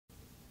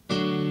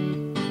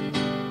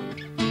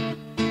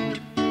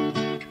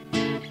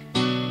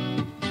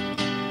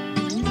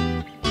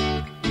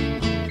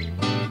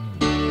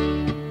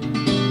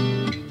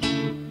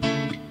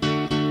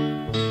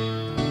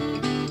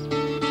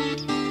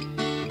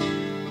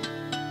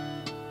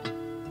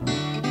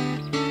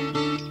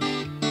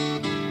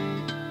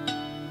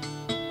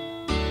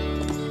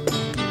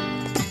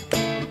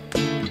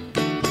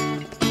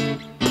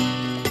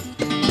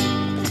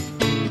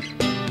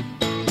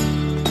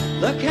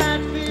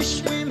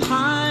fish swim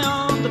high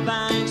on the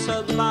banks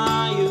of the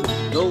bayou.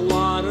 The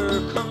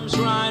water comes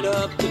right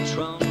up the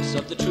trunks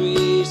of the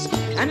trees,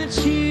 and it's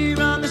here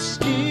a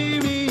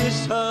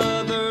mysterious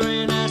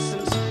hovering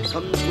essence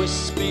comes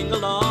wisping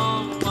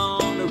along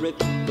on a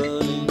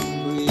rippling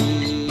breeze.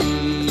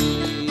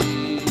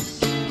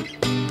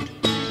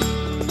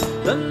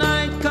 The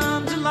night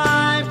comes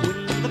alive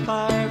when the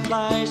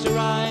fireflies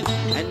arrive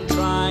and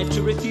try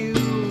to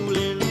refuel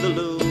in the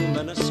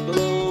luminous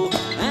glow.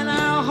 And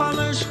our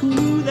hollers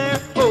who there,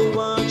 oh,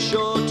 what's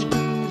sure to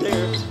do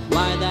there?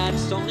 Why,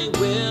 that's only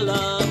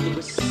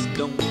will-o'-the-wisp,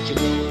 don't you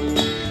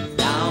know?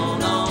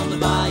 Down on the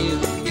bayou,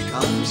 he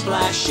comes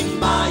flashing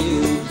by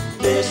you,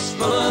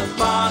 fistful of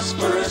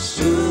phosphorous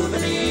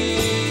souvenirs.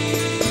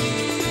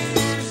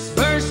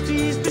 First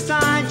he's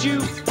beside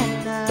you,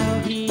 and now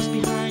he's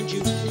behind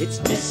you. It's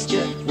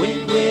mischief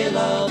when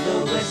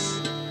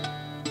will-o'-the-wisp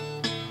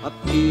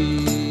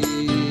appears.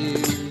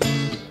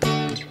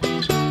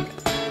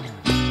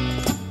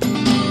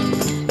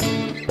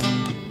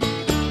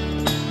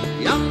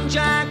 Young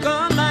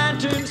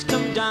jack-o'-lanterns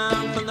come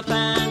down from the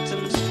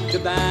phantoms to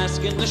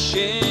bask in the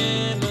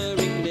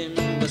shimmering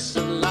nimbus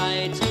of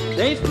light.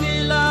 They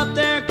fill up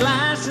their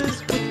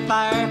glasses with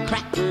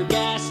firecracker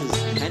gases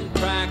and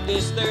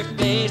practice their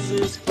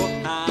faces for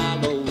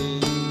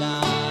Halloween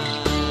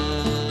night.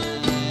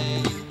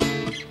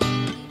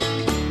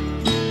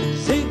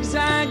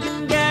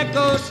 Zig-zagging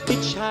geckos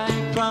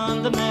hitchhike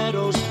from the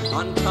meadows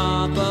on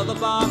top of a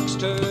box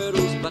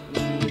turtle's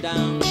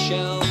button-down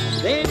shell.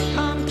 They've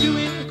come to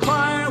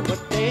inquire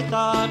what they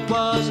thought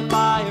was a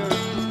fire.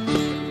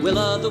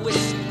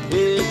 Will-o'-the-wisp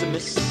is a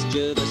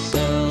mischievous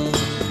cell.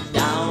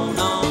 Down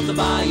on the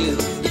bayou,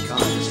 he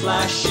comes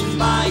flashing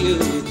by you,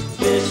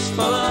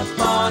 fistful of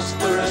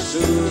phosphorous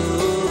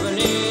souvenirs.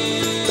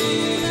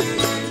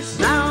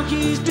 Now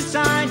he's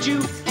beside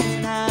you,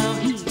 and now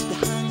he's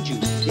behind you.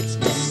 It's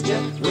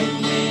mischief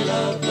when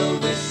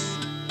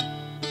will-o'-the-wisp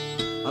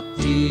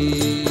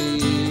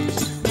appears.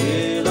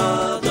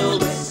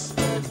 Will-o'-the-wisp,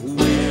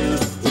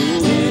 will-o'-the-wisp,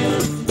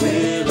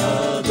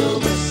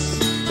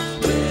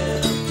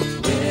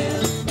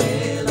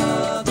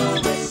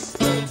 will-o'-the-wisp,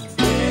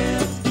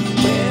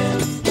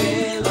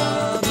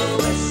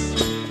 will-o'-the-wisp.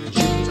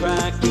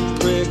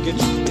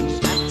 Gymcracking-crickets and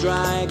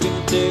snap-dragging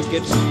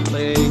tickets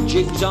play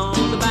jigs on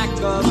the back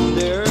of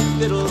their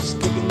fiddles,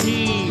 kicking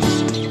knees.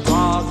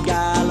 Frog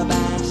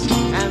gallivants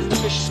and the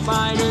fish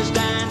spiders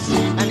dance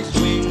and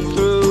swing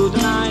through the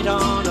night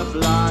on a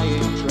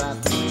flying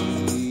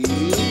trapeze.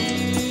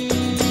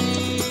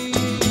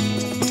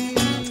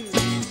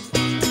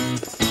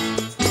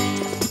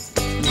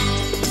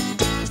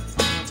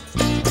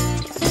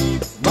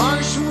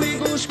 Marsh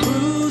wiggles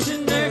cruise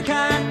in their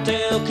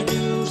cattail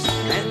canoes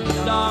and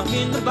dock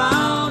in the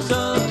bows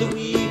of the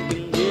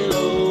weeping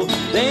willow.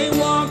 They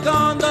walk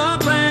on the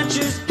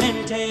branches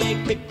and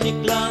take picnic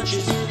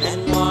lunches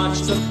and watch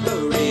the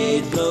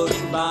parade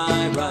floating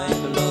by right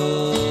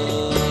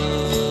below.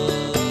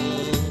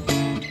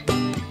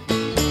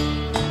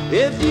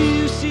 If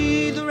you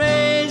see the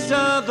rays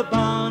of the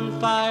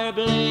bonfire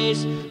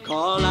blaze,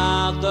 call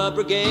out the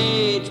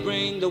brigades,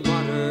 bring the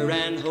water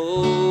and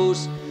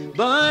hose.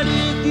 But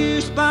if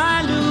you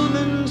spy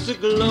lumens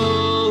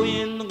aglow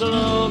in the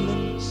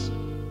glowmans,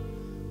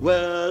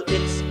 well,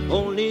 it's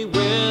only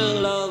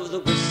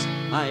will-o'-the-wisp,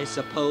 I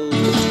suppose.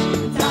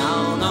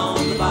 Down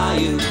on the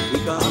bayou, he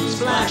comes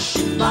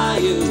flashing by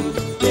you,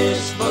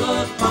 fistful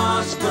of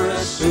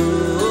phosphorous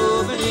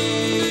souvenirs.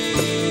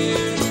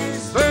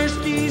 First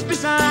he's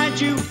beside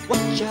you,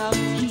 watch out,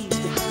 he's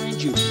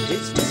behind you.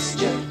 It's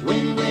mischief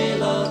when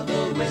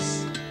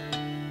will-o'-the-wisp.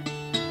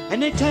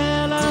 And they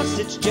tell us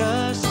it's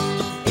just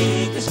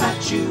it's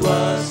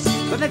fatuous,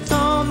 but it's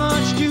so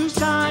much too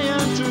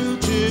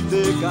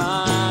scientific,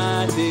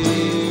 I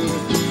fear.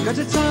 'Cause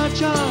it's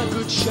such a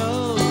good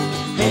show.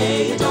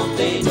 Hey, don't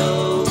they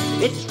know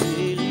it's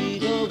really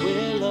the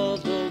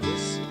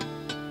will-o'-the-wisp?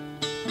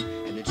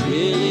 And it's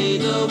really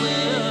the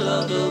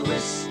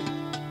will-o'-the-wisp.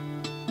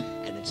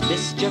 And it's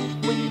mischief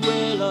when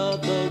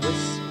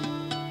will-o'-the-wisp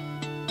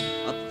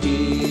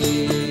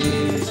appears.